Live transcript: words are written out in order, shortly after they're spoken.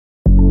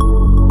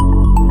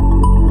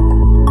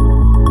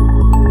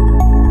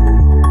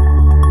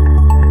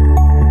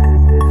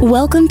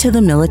Welcome to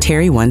the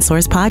Military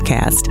OneSource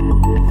Podcast.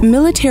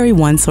 Military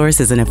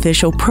OneSource is an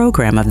official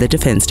program of the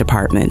Defense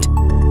Department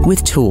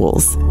with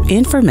tools,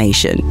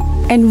 information,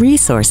 and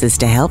resources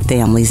to help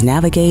families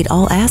navigate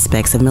all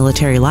aspects of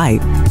military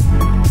life.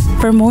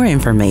 For more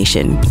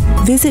information,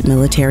 visit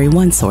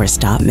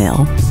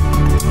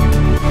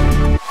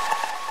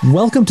MilitaryOneSource.mil.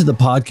 Welcome to the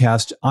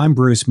podcast. I'm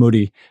Bruce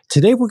Moody.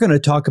 Today we're going to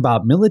talk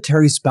about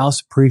military spouse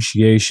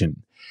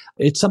appreciation.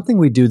 It's something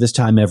we do this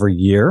time every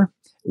year.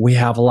 We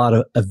have a lot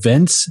of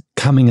events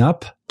coming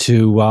up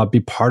to be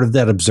part of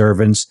that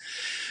observance.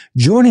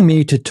 Joining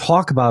me to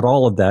talk about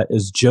all of that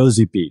is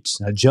Josie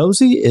Beets. Now,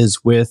 Josie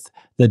is with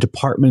the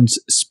department's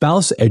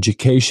Spouse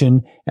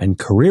Education and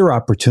Career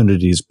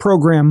Opportunities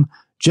Program.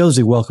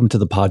 Josie, welcome to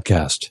the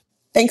podcast.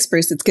 Thanks,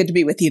 Bruce. It's good to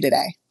be with you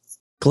today.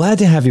 Glad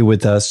to have you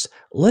with us.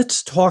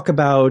 Let's talk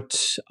about,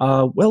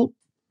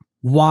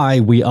 why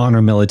we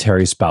honor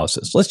military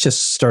spouses. Let's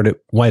just start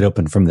it wide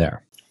open from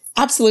there.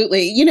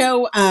 Absolutely.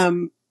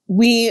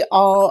 We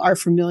all are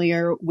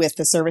familiar with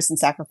the service and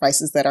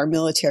sacrifices that our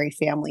military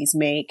families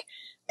make.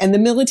 And the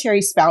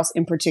military spouse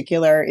in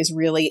particular is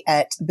really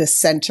at the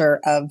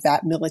center of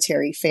that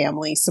military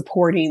family,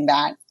 supporting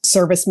that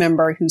service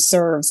member who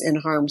serves in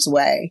harm's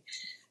way.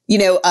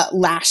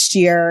 Last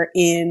year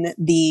in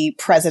the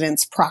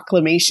president's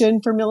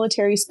proclamation for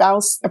Military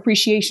Spouse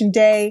Appreciation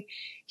Day,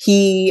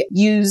 he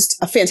used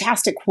a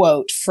fantastic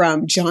quote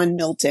from John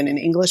Milton, an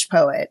English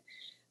poet.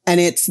 And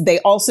it's, "They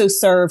also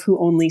serve who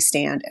only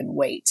stand and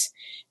wait."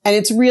 And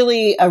it's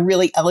really a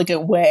really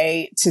elegant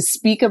way to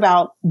speak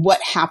about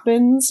what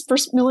happens for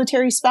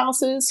military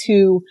spouses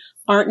who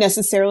aren't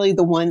necessarily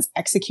the ones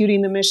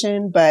executing the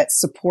mission, but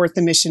support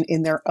the mission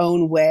in their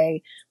own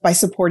way by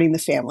supporting the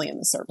family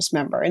and the service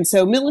member. And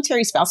so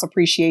Military Spouse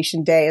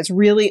Appreciation Day is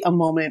really a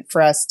moment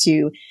for us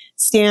to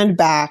stand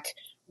back,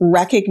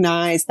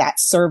 recognize that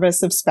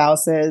service of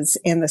spouses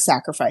and the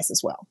sacrifice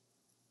as well.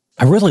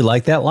 I really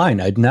like that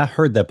line. I'd not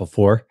heard that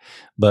before,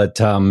 but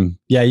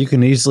you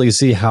can easily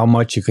see how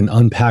much you can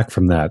unpack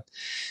from that.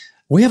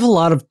 We have a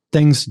lot of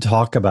things to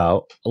talk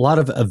about, a lot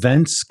of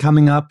events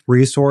coming up,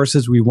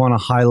 resources we want to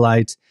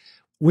highlight.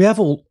 We have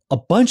a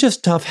bunch of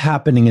stuff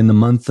happening in the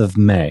month of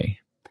May.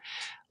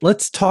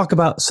 Let's talk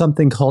about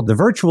something called the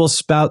Virtual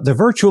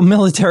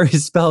Military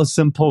Spouse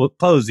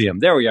Symposium.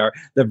 There we are,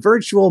 the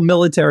Virtual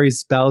Military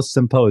Spouse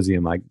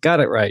Symposium. I got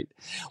it right.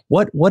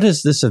 What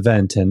is this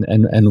event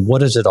and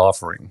what is it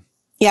offering?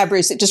 Yeah,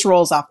 Bruce, it just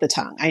rolls off the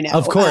tongue. I know.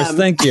 Of course.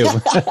 Thank you.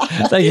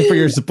 Thank you for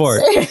your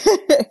support.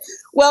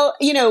 Well,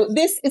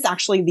 this is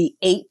actually the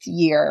 8th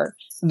year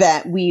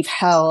that we've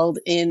held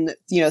through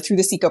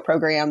the SECO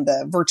program,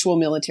 the Virtual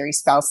Military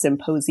Spouse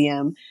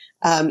Symposium.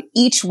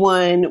 Each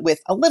one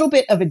with a little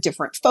bit of a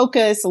different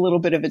focus, a little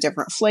bit of a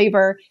different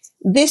flavor.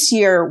 This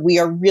year, we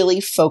are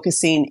really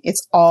focusing.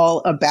 It's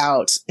all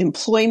about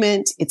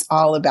employment. It's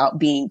all about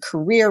being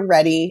career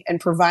ready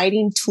and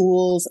providing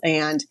tools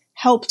and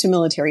help to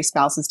military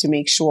spouses to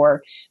make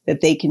sure that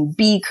they can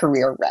be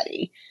career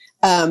ready.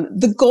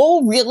 The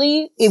goal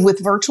really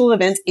with virtual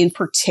events in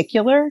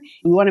particular,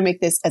 we want to make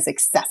this as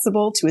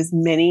accessible to as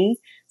many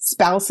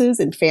spouses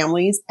and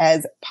families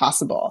as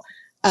possible.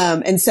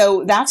 And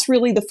so that's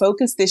really the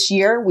focus this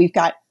year. We've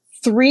got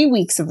 3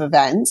 weeks of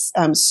events,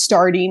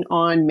 starting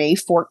on May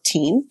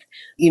 14th.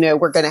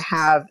 We're going to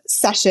have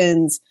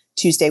sessions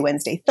Tuesday,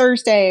 Wednesday,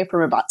 Thursday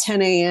from about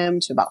 10 a.m.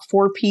 to about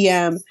 4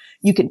 p.m.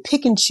 You can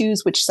pick and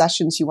choose which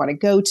sessions you want to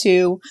go to.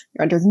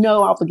 You're under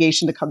no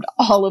obligation to come to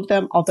all of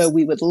them, although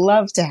we would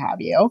love to have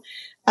you.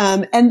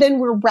 And then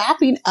we're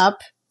wrapping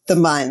up the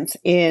month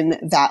in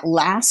that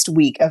last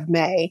week of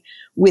May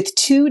with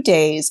 2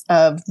 days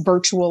of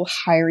virtual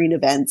hiring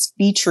events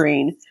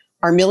featuring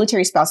our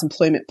Military Spouse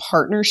Employment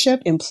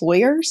Partnership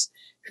employers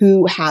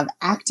who have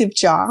active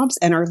jobs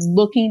and are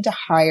looking to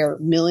hire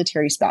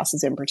military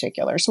spouses in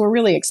particular. So we're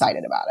really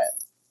excited about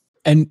it.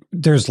 And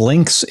there's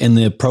links in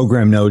the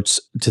program notes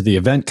to the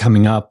event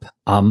coming up.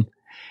 And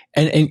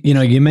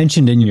you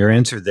mentioned in your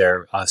answer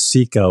there,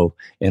 SECO,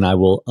 and I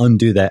will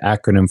undo that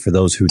acronym for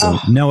those who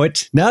don't know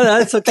it. No,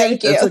 that's okay.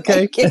 Thank you. That's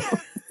okay. Thank you.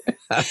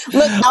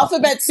 Look,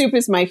 alphabet soup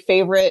is my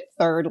favorite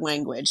third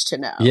language to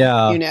know.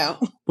 Yeah.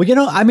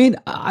 Well,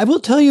 I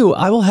will tell you,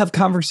 I will have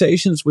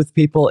conversations with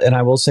people and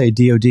I will say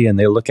DOD and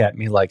they look at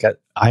me like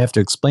I have to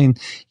explain,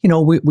 we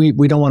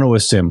don't want to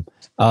assume.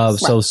 Right.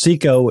 So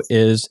SECO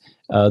is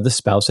the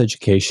Spouse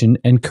Education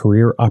and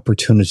Career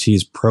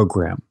Opportunities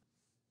Program.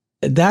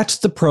 That's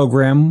the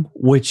program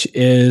which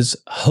is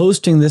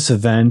hosting this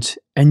event,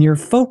 and you're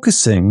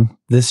focusing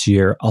this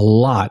year a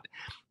lot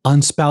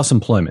on spouse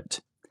employment.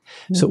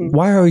 So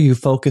why are you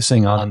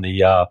focusing on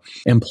the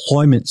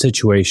employment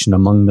situation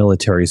among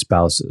military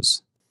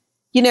spouses?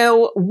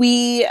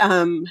 We,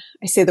 I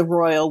say the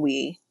royal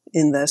we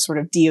in the sort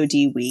of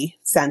DOD we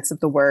sense of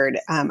the word,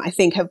 I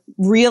think have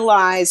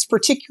realized,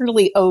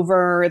 particularly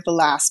over the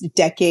last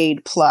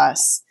decade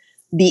plus,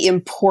 the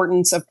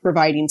importance of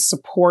providing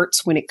support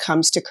when it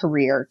comes to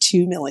career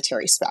to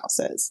military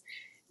spouses.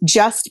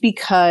 just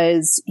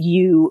because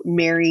you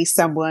marry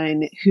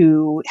someone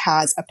who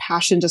has a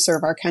passion to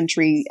serve our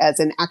country as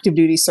an active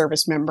duty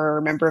service member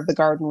or member of the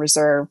Guard and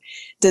Reserve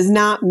does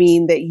not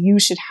mean that you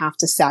should have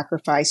to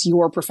sacrifice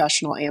your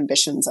professional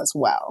ambitions as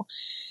well.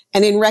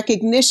 And in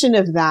recognition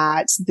of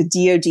that, the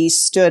DoD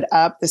stood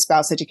up the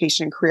Spouse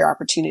Education and Career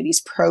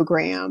Opportunities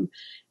Program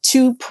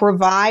to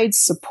provide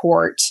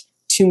support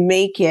to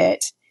make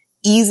it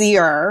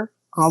easier,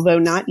 although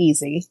not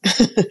easy,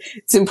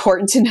 it's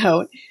important to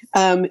note,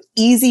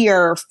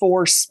 easier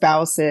for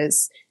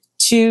spouses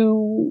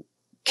to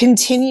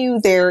continue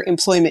their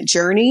employment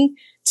journey,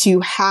 to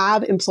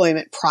have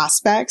employment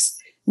prospects,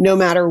 no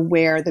matter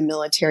where the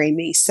military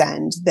may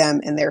send them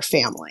and their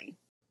family.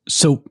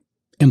 So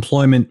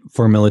employment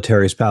for a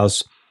military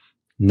spouse,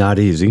 not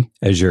easy,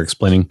 as you're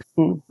explaining.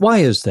 Why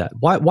is that?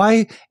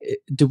 Why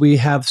do we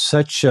have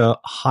such a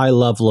high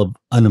level of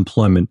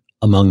unemployment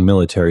among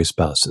military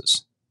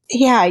spouses?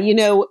 Yeah,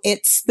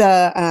 it's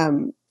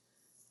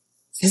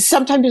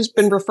sometimes it's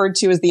been referred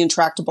to as the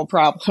intractable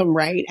problem,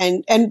 right?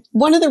 And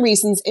one of the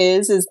reasons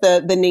is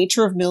the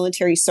nature of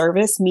military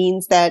service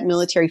means that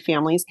military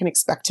families can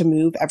expect to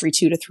move every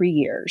 2 to 3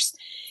 years.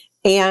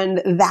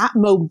 And that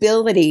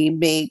mobility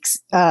makes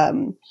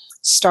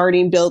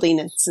starting, building,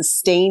 and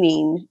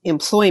sustaining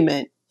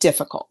employment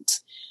difficult.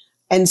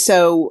 And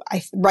so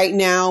right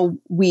now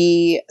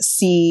we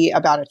see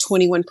about a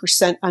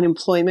 21%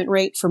 unemployment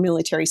rate for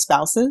military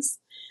spouses.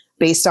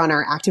 Based on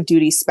our active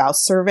duty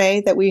spouse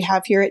survey that we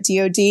have here at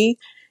DoD,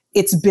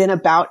 it's been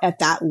about at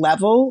that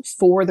level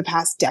for the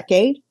past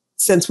decade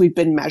since we've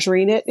been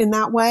measuring it in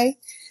that way.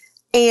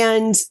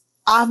 And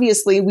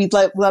obviously we'd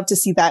love to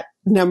see that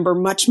number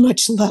much,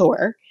 much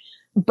lower,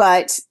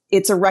 but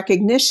it's a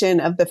recognition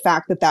of the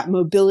fact that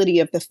mobility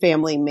of the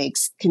family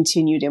makes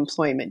continued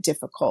employment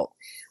difficult.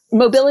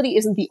 Mobility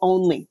isn't the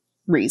only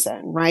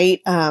reason, right?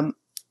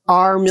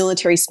 Our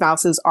military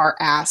spouses are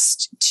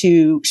asked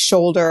to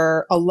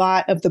shoulder a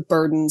lot of the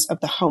burdens of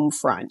the home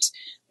front.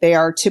 They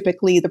are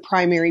typically the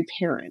primary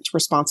parent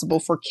responsible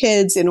for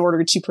kids in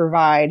order to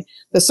provide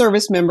the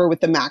service member with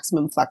the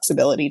maximum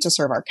flexibility to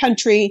serve our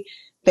country.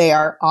 They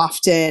are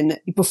often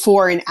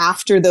before and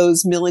after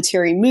those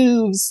military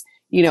moves,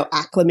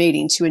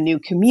 acclimating to a new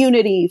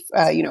community,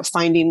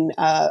 finding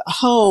a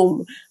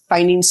home,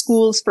 finding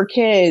schools for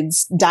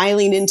kids,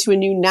 dialing into a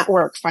new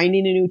network,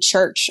 finding a new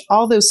church,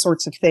 all those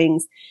sorts of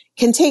things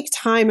can take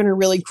time and are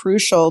really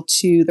crucial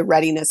to the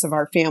readiness of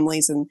our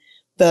families and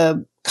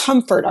the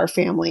comfort our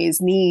families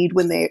need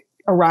when they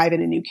arrive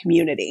in a new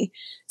community.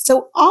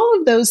 So all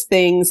of those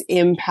things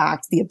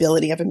impact the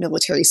ability of a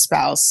military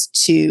spouse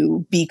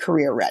to be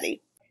career ready.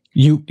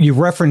 You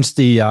referenced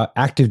the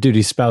active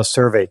duty spouse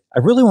survey. I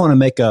really want to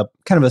make a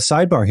kind of a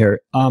sidebar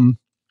here.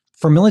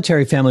 For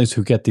military families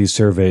who get these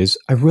surveys,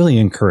 we really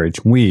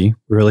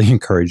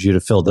encourage you to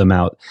fill them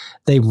out.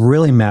 They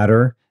really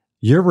matter.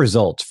 Your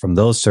results from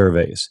those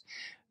surveys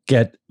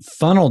get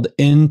funneled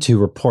into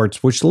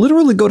reports which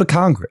literally go to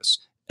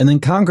Congress, and then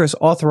Congress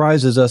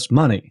authorizes us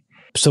money.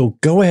 So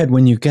go ahead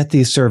when you get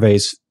these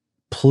surveys,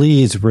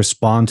 please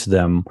respond to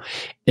them.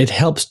 It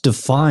helps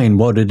define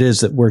what it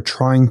is that we're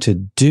trying to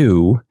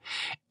do,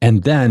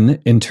 and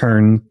then in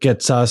turn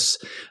gets us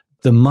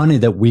the money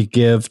that we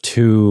give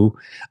to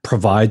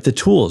provide the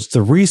tools,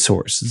 the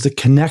resources, the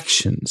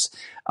connections,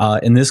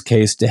 in this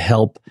case, to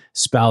help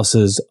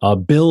spouses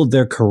build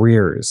their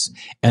careers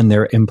and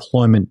their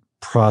employment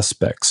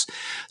prospects.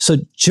 So,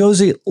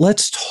 Josie,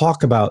 let's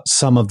talk about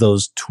some of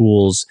those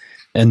tools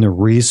and the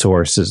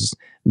resources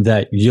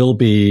that you'll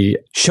be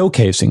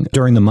showcasing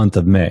during the month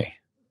of May.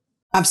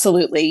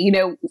 Absolutely.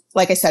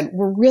 Like I said,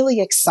 we're really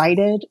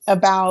excited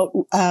about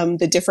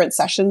the different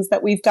sessions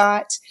that we've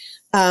got.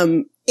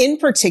 In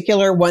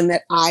particular, one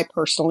that I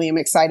personally am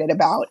excited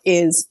about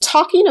is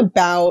talking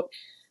about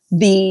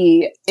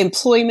the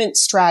employment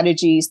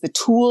strategies, the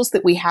tools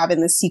that we have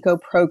in the SECO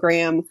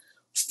program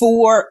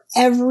for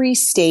every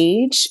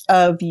stage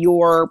of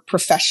your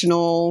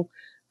professional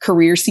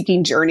career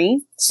seeking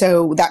journey.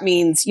 So that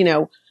means,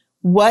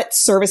 what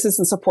services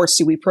and supports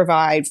do we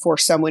provide for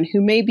someone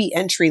who may be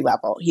entry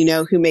level,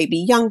 who may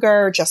be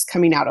younger, just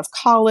coming out of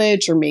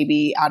college or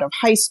maybe out of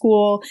high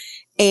school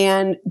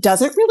and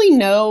doesn't really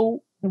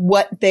know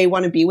what they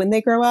want to be when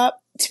they grow up.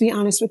 To be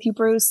honest with you,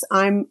 Bruce,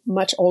 I'm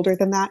much older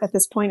than that at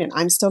this point, and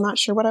I'm still not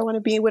sure what I want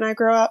to be when I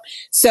grow up.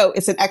 So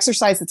it's an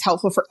exercise that's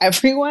helpful for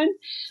everyone.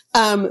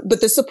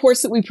 But the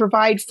supports that we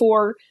provide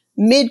for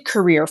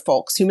mid-career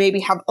folks who maybe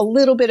have a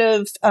little bit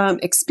of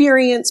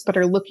experience, but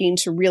are looking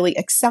to really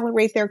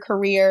accelerate their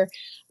career,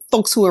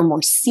 folks who are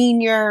more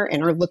senior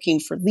and are looking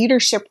for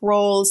leadership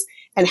roles,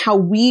 and how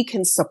we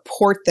can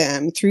support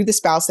them through the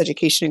Spouse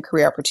Education and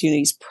Career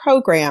Opportunities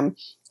program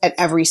at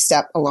every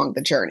step along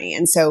the journey.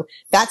 And so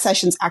that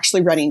session's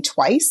actually running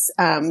twice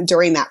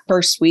during that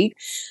first week.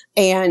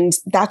 And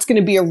that's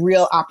going to be a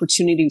real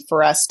opportunity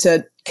for us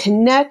to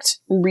connect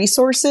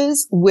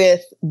resources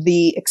with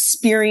the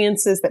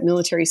experiences that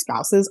military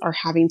spouses are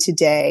having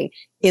today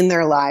in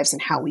their lives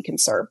and how we can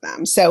serve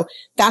them. So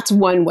that's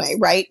one way,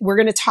 right? We're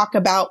going to talk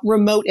about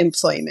remote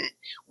employment.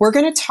 We're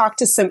going to talk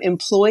to some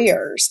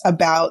employers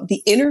about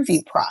the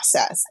interview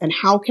process and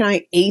how can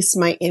I ace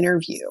my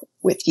interview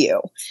with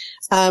you.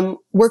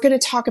 We're going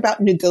to talk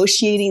about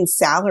negotiating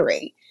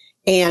salary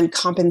and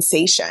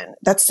compensation.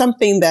 That's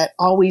something that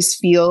always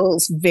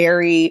feels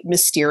very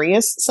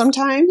mysterious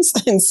sometimes.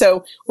 And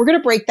so we're going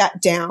to break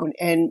that down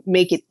and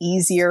make it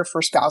easier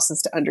for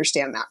spouses to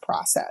understand that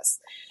process.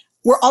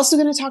 We're also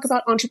going to talk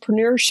about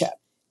entrepreneurship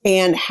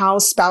and how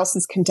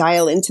spouses can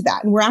dial into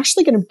that. And we're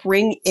actually going to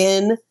bring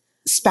in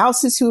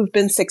spouses who have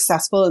been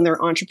successful in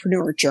their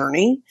entrepreneur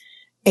journey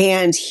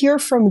and hear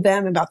from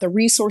them about the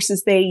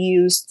resources they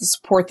used, the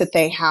support that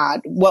they had,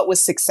 what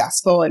was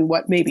successful and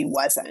what maybe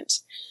wasn't.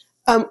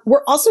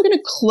 We're also going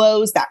to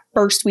close that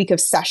first week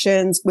of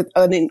sessions with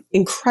an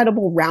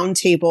incredible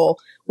roundtable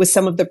with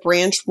some of the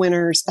branch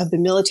winners of the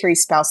Military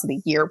Spouse of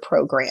the Year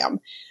program.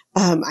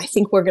 I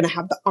think we're going to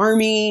have the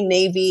Army,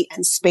 Navy,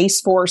 and Space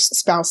Force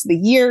Spouse of the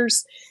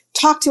Years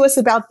talk to us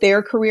about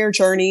their career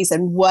journeys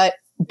and what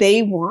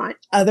they want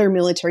other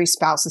military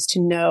spouses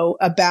to know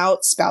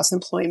about spouse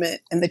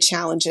employment and the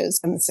challenges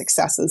and the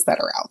successes that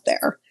are out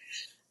there.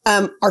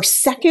 Our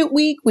second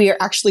week, we are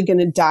actually going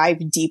to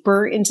dive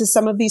deeper into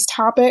some of these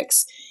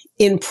topics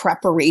in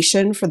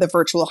preparation for the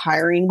virtual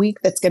hiring week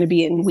that's going to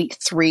be in week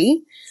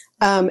 3.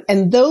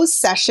 And those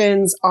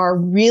sessions are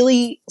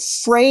really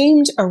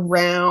framed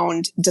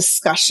around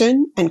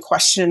discussion and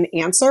question and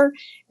answer.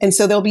 And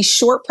so there'll be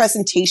short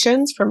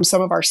presentations from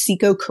some of our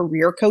SECO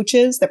career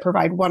coaches that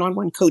provide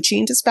one-on-one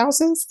coaching to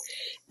spouses.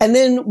 And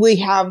then we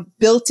have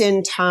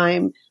built-in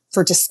time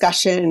for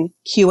discussion,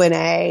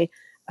 Q&A,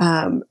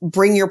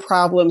 bring your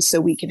problems so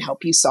we can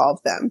help you solve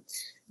them.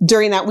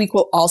 During that week,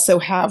 we'll also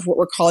have what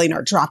we're calling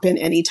our drop-in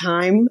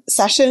anytime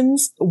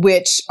sessions,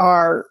 which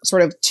are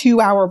sort of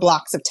 2-hour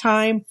blocks of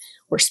time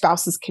where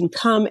spouses can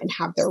come and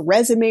have their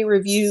resume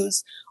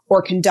reviews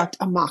or conduct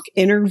a mock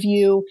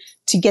interview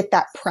to get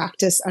that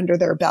practice under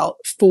their belt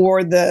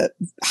for the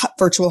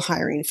virtual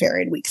hiring fair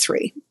in week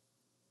 3.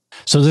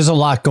 So there's a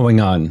lot going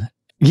on.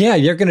 Yeah,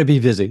 you're going to be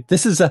busy.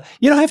 This is I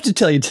have to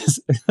tell you this,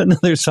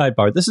 another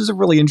sidebar. This is a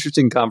really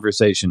interesting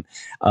conversation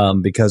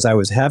because I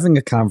was having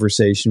a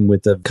conversation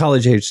with a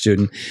college-age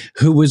student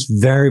who was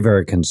very,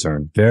 very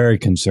concerned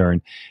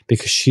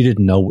because she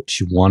didn't know what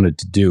she wanted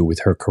to do with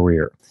her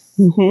career.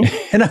 Mm-hmm.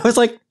 And I was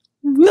like,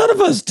 none of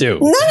us do.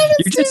 None of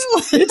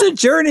us do. It's a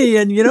journey,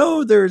 and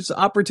there's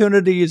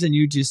opportunities, and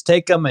you just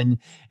take them, and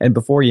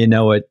before you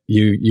know it,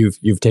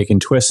 you've taken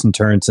twists and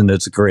turns, and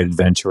it's a great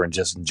adventure, and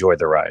just enjoy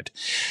the ride.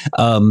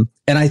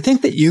 And I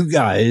think that you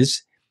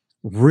guys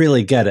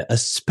really get it,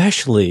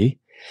 especially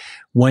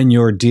when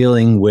you're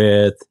dealing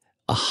with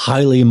a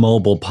highly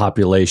mobile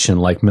population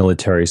like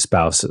military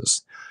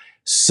spouses.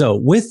 So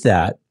with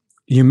that,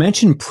 you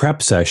mentioned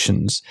prep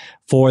sessions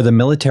for the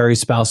Military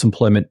Spouse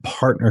Employment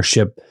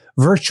Partnership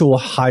virtual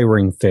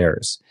hiring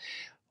fairs.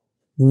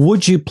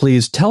 Would you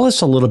please tell us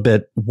a little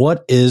bit,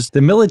 what is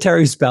the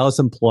Military Spouse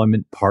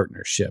Employment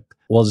Partnership?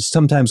 Well, it's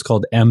sometimes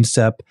called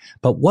MSEP,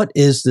 but what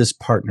is this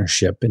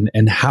partnership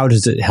and how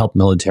does it help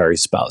military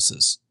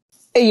spouses?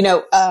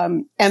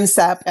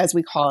 MSEP, as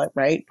we call it,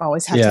 right?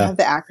 Always have to have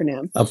the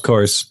acronym. Of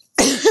course.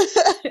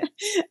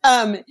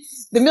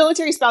 The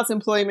Military Spouse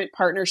Employment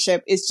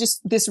Partnership is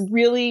just this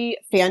really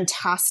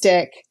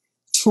fantastic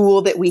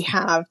tool that we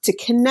have to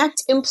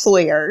connect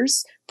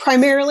employers,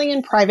 primarily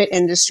in private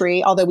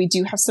industry, although we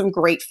do have some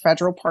great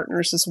federal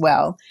partners as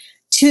well,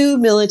 to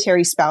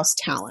military spouse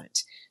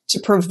talent to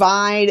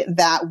provide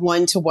that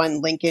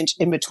one-to-one linkage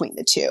in between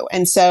the two.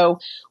 And so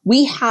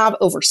we have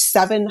over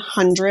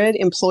 700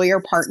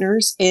 employer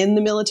partners in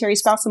the Military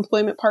Spouse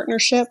Employment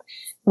Partnership,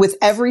 with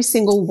every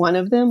single one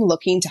of them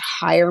looking to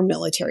hire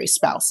military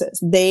spouses.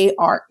 They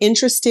are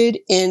interested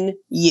in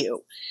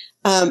you.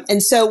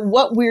 And so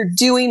what we're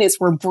doing is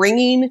we're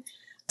bringing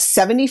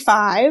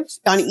 75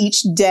 on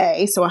each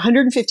day, so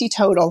 150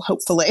 total,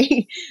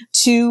 hopefully,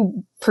 to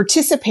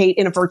participate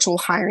in a virtual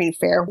hiring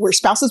fair where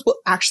spouses will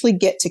actually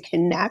get to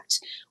connect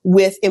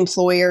with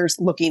employers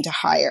looking to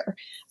hire.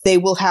 They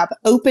will have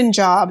open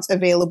jobs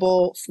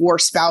available for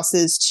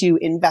spouses to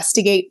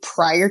investigate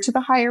prior to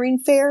the hiring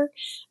fair,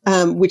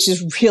 which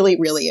is really,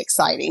 really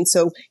exciting.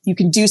 So you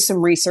can do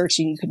some research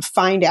and you can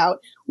find out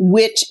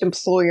which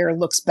employer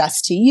looks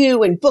best to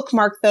you and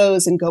bookmark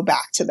those and go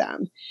back to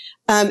them.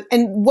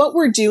 And what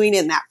we're doing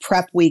in that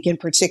prep week in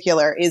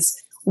particular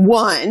is,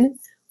 one,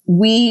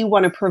 we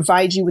want to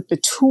provide you with the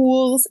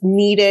tools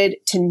needed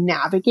to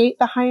navigate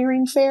the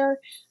hiring fair.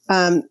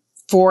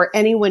 For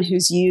anyone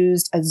who's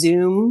used a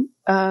Zoom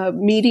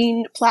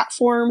meeting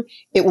platform,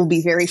 it will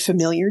be very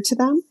familiar to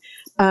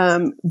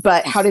them.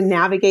 But how to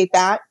navigate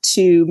that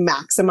to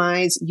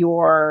maximize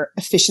your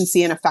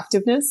efficiency and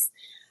effectiveness.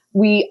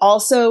 We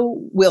also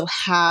will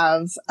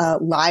have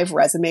live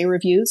resume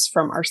reviews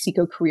from our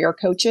SECO career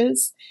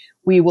coaches.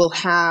 We will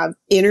have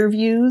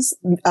interviews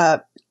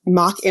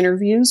mock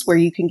interviews where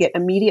you can get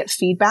immediate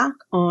feedback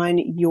on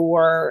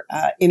your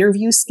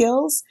interview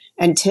skills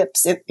and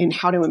tips in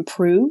how to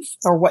improve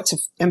or what to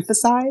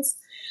emphasize.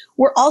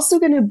 We're also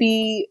going to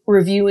be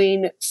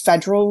reviewing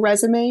federal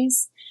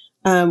resumes,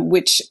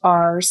 which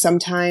are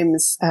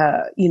sometimes,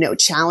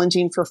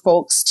 challenging for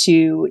folks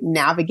to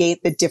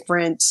navigate the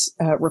different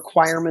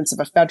requirements of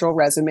a federal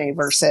resume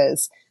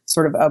versus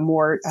sort of a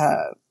more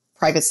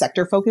private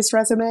sector focused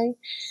resume.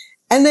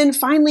 And then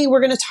finally, we're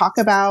going to talk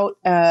about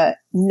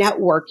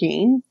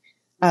networking,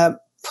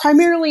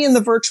 primarily in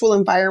the virtual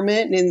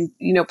environment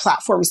and,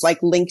 platforms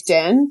like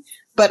LinkedIn,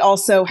 but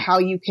also how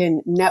you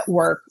can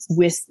network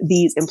with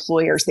these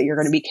employers that you're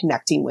going to be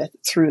connecting with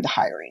through the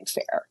hiring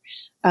fair.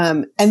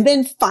 And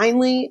then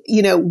finally,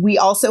 we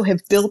also have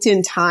built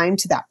in time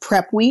to that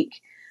prep week,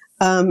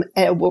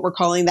 at what we're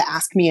calling the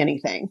Ask Me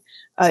Anything.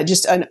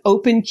 Just an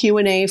open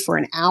Q&A for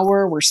an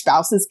hour where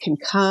spouses can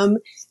come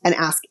and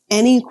ask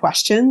any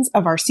questions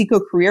of our SECO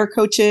career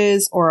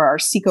coaches or our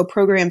SECO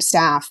program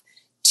staff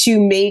to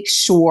make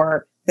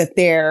sure that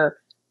they're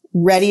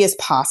ready as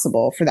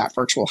possible for that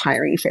virtual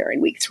hiring fair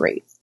in week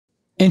 3.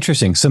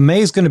 Interesting. So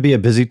May is going to be a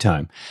busy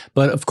time,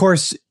 but of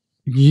course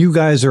you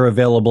guys are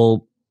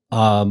available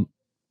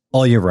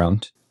all year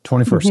round,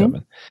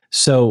 24/7.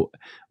 So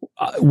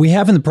we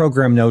have in the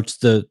program notes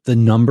the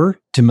number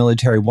to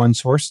Military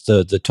OneSource,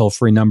 the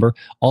toll-free number,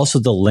 also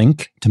the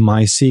link to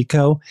My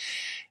SECO.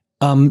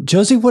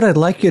 Josie, what I'd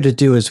like you to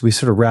do as we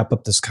sort of wrap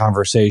up this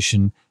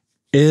conversation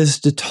is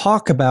to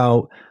talk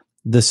about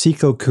the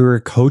SECO career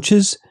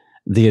coaches,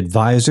 the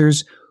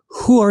advisors.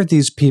 Who are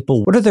these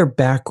people? What are their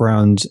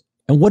backgrounds?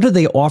 And what do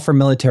they offer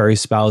military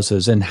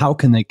spouses? And how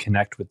can they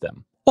connect with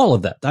them? All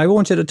of that. I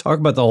want you to talk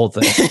about the whole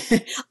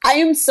thing. I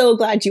am so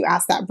glad you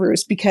asked that,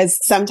 Bruce, because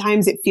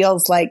sometimes it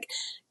feels like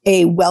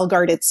a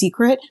well-guarded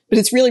secret, but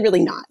it's really,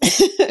 really not,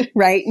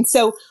 right? And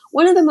so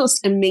one of the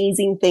most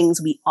amazing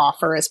things we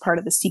offer as part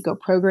of the SECO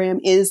program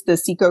is the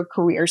SECO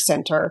Career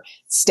Center,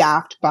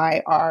 staffed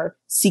by our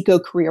SECO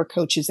career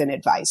coaches and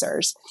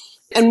advisors.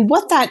 And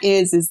what that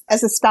is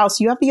as a spouse,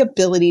 you have the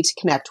ability to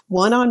connect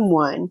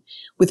one-on-one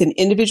with an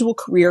individual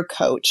career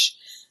coach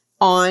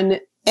on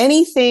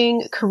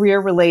anything career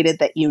related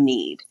that you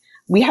need.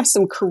 We have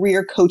some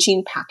career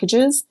coaching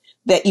packages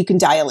that you can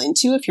dial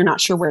into if you're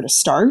not sure where to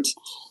start.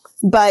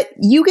 But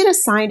you get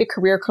assigned a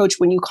career coach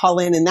when you call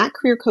in, and that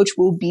career coach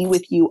will be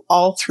with you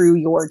all through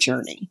your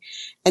journey.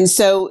 And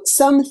so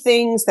some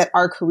things that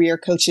our career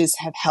coaches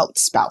have helped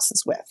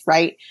spouses with,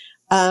 right?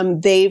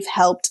 They've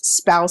helped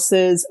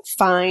spouses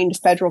find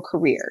federal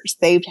careers.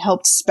 They've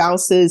helped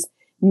spouses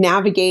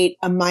navigate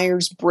a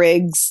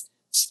Myers-Briggs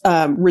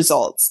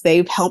results.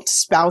 They've helped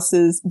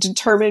spouses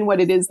determine what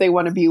it is they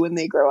want to be when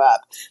they grow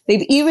up.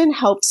 They've even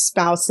helped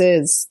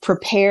spouses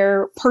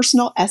prepare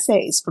personal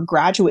essays for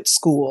graduate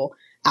school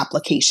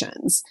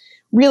applications.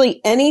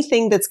 Really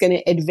anything that's going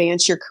to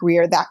advance your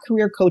career, that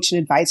career coach and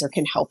advisor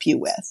can help you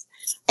with.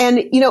 And,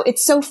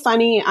 it's so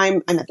funny.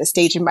 I'm at the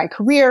stage in my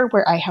career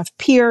where I have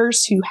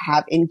peers who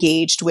have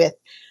engaged with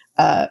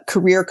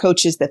career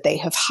coaches that they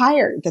have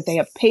hired, that they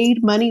have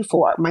paid money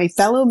for, my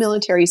fellow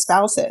military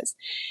spouses.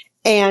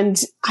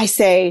 And I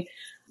say,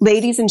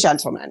 ladies and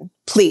gentlemen,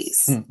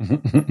 please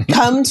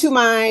come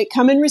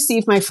and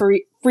receive my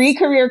free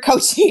career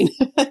coaching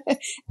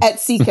at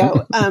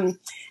SECO.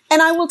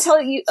 And I will tell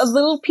you a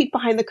little peek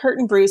behind the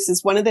curtain, Bruce,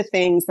 is one of the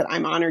things that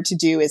I'm honored to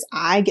do is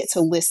I get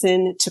to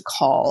listen to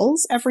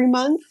calls every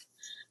month,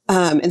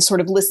 and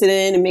sort of listen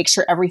in and make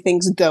sure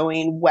everything's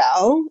going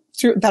well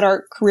that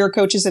our career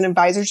coaches and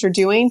advisors are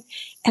doing.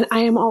 And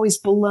I am always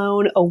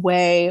blown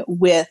away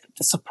with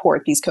the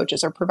support these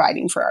coaches are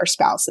providing for our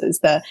spouses,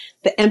 the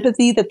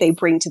empathy that they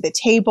bring to the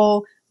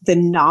table, the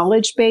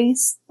knowledge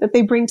base that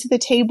they bring to the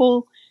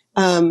table,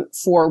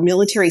 for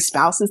military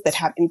spouses that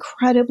have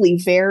incredibly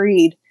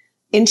varied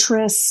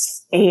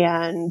interests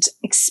and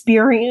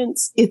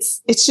experience.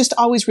 It's just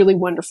always really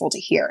wonderful to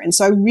hear. And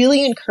so I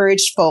really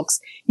encourage folks,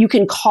 you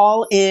can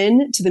call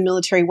in to the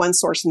Military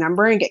OneSource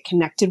number and get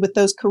connected with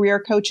those career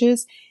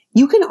coaches.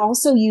 You can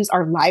also use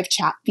our live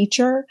chat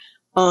feature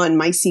on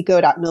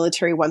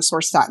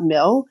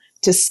myseco.MilitaryOneSource.mil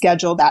to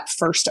schedule that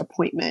first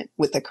appointment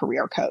with a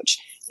career coach.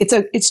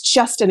 It's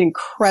just an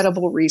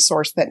incredible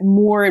resource that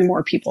more and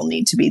more people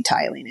need to be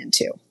dialing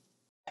into.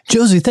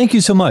 Josie, thank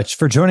you so much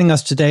for joining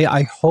us today.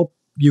 I hope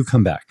you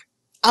come back.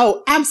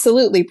 Oh,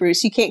 absolutely,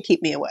 Bruce. You can't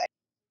keep me away.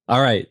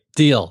 All right.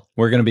 Deal.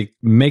 We're going to be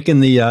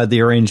making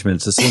the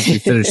arrangements as soon as we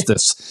finish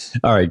this.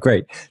 All right.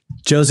 Great.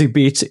 Josie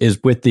Beets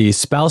is with the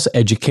Spouse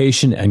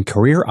Education and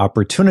Career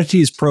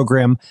Opportunities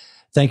Program.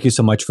 Thank you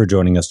so much for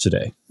joining us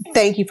today.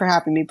 Thank you for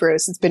having me,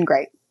 Bruce. It's been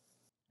great.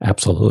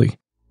 Absolutely.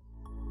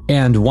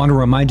 And want to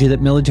remind you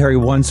that Military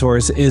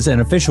OneSource is an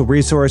official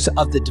resource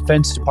of the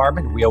Defense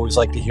Department. We always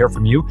like to hear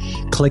from you.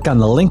 Click on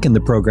the link in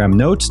the program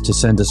notes to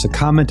send us a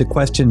comment, a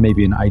question,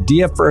 maybe an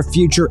idea for a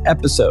future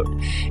episode.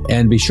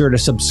 And be sure to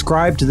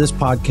subscribe to this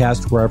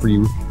podcast wherever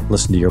you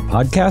listen to your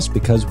podcast,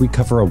 because we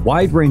cover a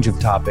wide range of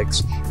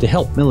topics to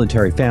help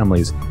military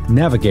families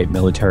navigate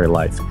military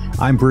life.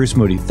 I'm Bruce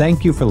Moody.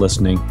 Thank you for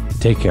listening.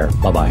 Take care.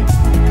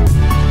 Bye-bye.